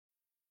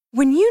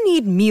When you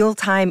need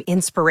mealtime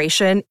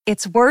inspiration,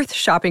 it's worth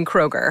shopping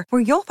Kroger,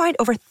 where you'll find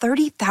over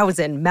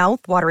 30,000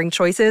 mouth-watering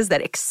choices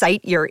that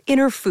excite your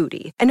inner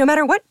foodie. And no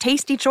matter what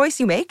tasty choice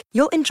you make,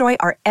 you'll enjoy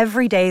our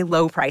everyday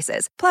low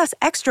prices, plus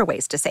extra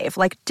ways to save,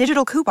 like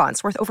digital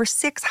coupons worth over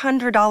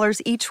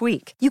 $600 each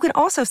week. You can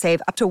also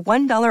save up to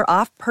 $1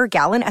 off per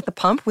gallon at the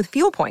pump with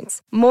fuel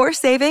points. More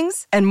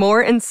savings and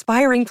more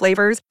inspiring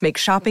flavors make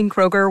shopping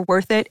Kroger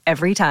worth it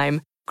every time.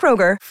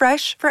 Kroger,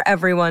 fresh for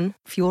everyone.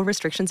 Fuel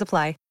restrictions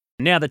apply.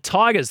 Now the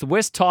Tigers, the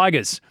West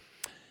Tigers,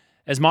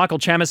 as Michael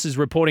Chammas is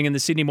reporting in the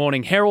Sydney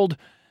Morning Herald,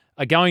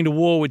 are going to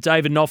war with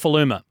David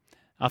Nofoaluma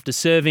after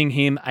serving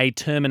him a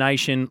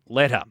termination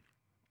letter.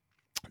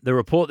 The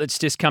report that's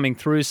just coming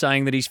through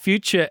saying that his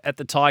future at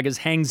the Tigers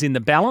hangs in the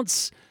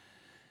balance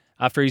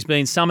after he's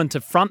been summoned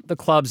to front the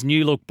club's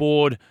New Look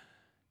board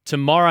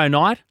tomorrow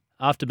night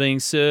after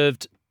being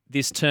served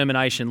this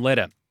termination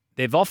letter.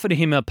 They've offered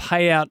him a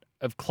payout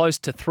of close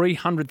to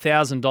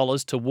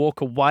 $300,000 to walk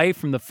away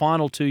from the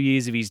final 2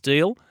 years of his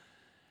deal,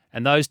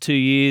 and those 2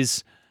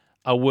 years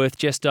are worth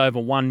just over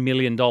 $1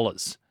 million.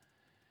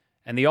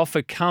 And the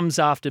offer comes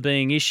after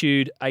being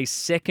issued a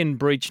second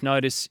breach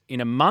notice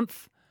in a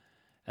month,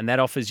 and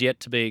that offer's yet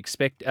to be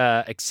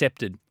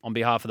accepted on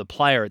behalf of the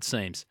player, it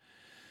seems.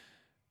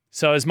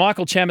 So as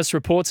Michael Chammas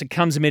reports, it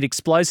comes amid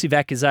explosive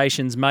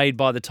accusations made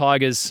by the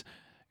Tigers'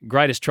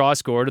 greatest try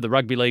scorer to the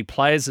Rugby League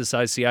Players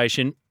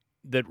Association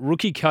that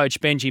rookie coach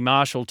Benji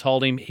Marshall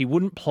told him he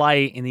wouldn't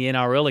play in the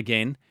NRL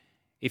again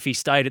if he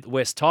stayed at the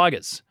West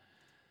Tigers.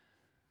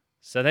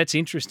 So that's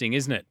interesting,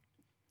 isn't it?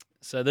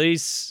 So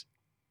this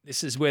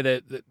is where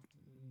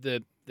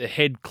the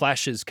head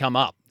clashes come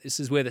up. This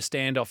is where the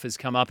standoff has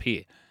come up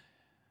here.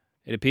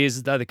 It appears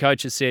as though the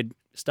coach has said,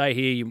 stay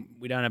here,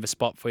 we don't have a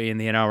spot for you in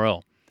the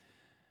NRL.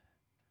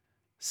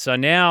 So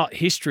now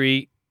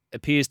history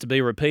appears to be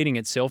repeating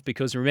itself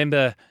because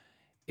remember,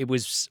 it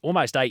was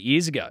almost 8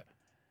 years ago.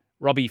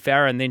 Robbie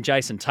Farah and then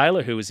Jason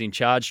Taylor, who was in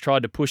charge,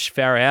 tried to push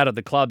Farah out of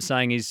the club,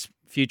 saying his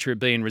future had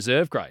been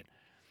reserve grade.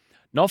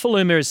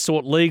 Nofoaluma has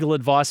sought legal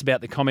advice about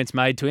the comments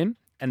made to him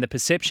and the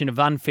perception of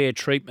unfair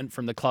treatment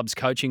from the club's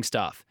coaching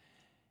staff.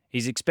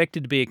 He's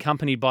expected to be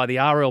accompanied by the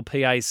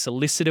RLPA's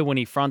solicitor when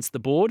he fronts the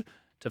board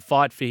to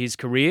fight for his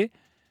career.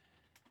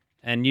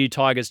 And new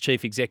Tigers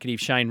Chief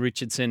Executive Shane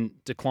Richardson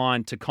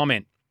declined to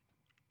comment.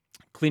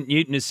 Clint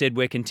Newton has said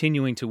we're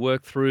continuing to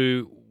work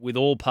through with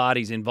all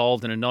parties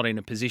involved and are not in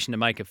a position to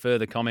make a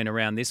further comment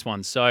around this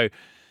one. So,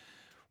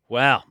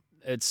 wow,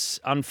 it's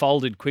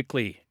unfolded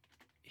quickly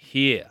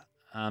here.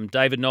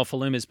 David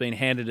Nofoaluma has been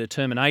handed a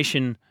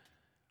termination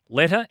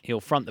letter.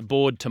 He'll front the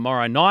board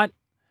tomorrow night.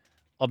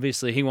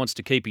 Obviously, he wants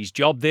to keep his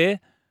job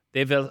there.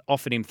 They've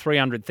offered him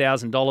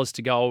 $300,000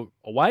 to go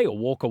away, or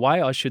walk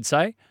away, I should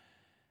say.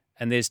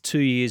 And there's 2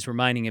 years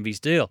remaining of his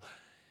deal.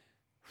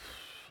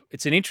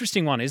 It's an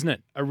interesting one, isn't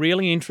it? A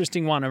really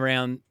interesting one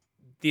around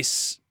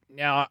this.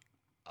 Now,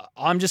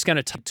 I'm just going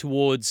to take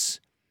towards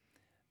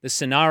the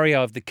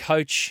scenario of the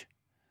coach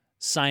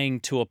saying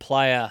to a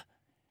player,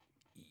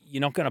 you're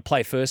not going to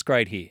play first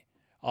grade here.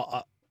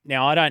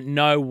 Now, I don't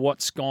know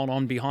what's gone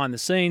on behind the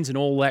scenes and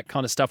all that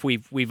kind of stuff.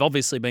 We've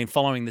obviously been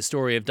following the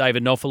story of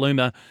David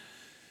Nofoaluma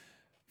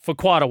for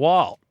quite a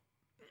while.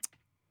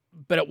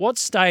 But at what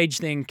stage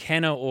then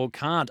can or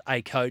can't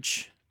a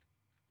coach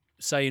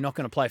say you're not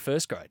going to play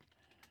first grade?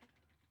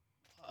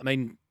 I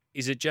mean,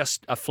 is it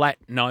just a flat,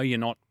 no, you're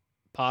not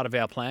part of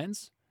our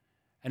plans?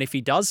 And if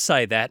he does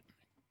say that,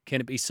 can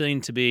it be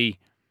seen to be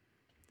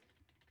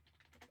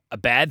a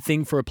bad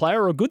thing for a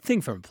player or a good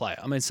thing for a player?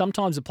 I mean,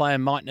 sometimes a player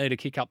might need a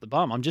kick up the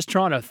bum. I'm just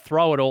trying to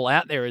throw it all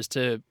out there as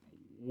to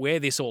where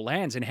this all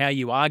lands and how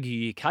you argue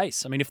your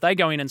case. I mean, if they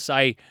go in and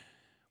say,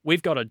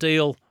 we've got a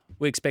deal,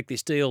 we expect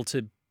this deal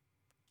to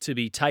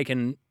be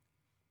taken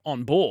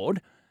on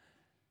board,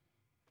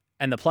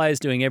 and the player's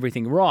doing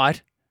everything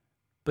right,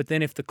 but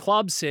then if the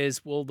club says,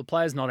 well, the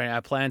player's not in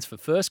our plans for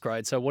first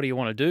grade, so what do you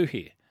want to do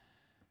here?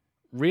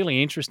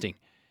 Really interesting.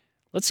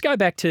 Let's go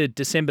back to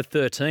December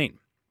 13,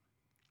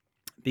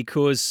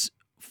 because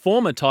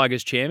former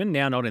Tigers chairman,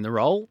 now not in the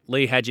role,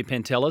 Lee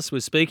Hadjipentelis,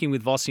 was speaking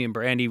with Vossi and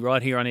Brandy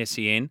right here on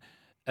SEN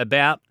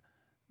about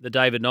the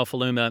David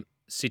Nofoaluma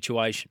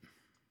situation.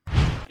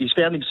 He's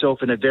found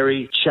himself in a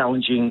very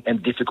challenging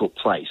and difficult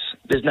place.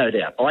 There's no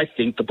doubt. I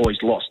think the boy's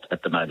lost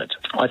at the moment.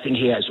 I think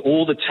he has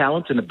all the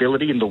talent and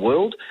ability in the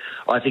world.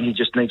 I think he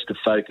just needs to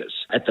focus.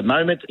 At the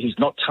moment, he's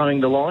not towing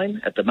the line.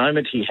 At the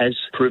moment, he has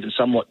proven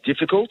somewhat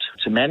difficult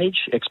to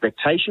manage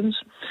expectations.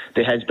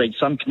 There has been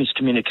some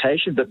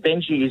miscommunication, but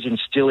Benji is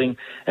instilling,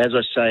 as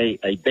I say,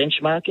 a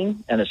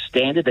benchmarking and a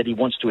standard that he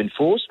wants to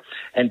enforce,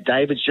 and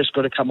David's just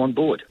got to come on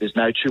board. There's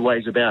no two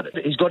ways about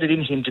it. He's got it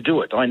in him to do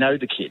it. I know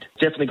the kid.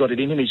 Definitely got it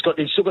in him. He's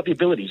still got the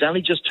ability. He's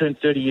only just turned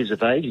 30 years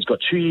of age. He's got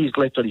 2 years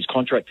left on his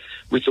contract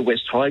with the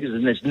West Tigers,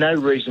 and there's no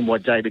reason why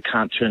David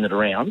can't turn it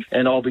around,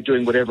 and I'll be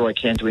doing whatever I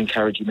can to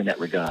encourage him in that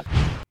regard.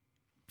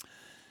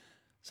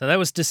 So that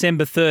was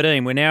December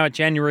 13. We're now at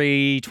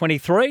January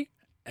 23,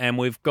 and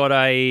we've got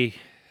a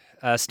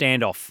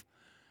standoff,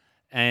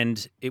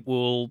 and it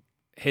will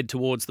head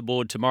towards the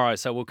board tomorrow.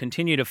 So we'll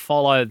continue to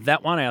follow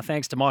that one. Our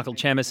thanks to Michael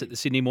Chammas at the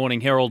Sydney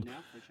Morning Herald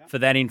for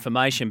that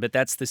information. But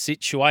that's the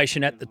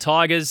situation at the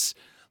Tigers.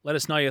 Let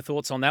us know your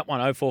thoughts on that one.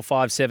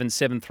 0457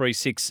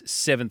 736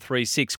 736.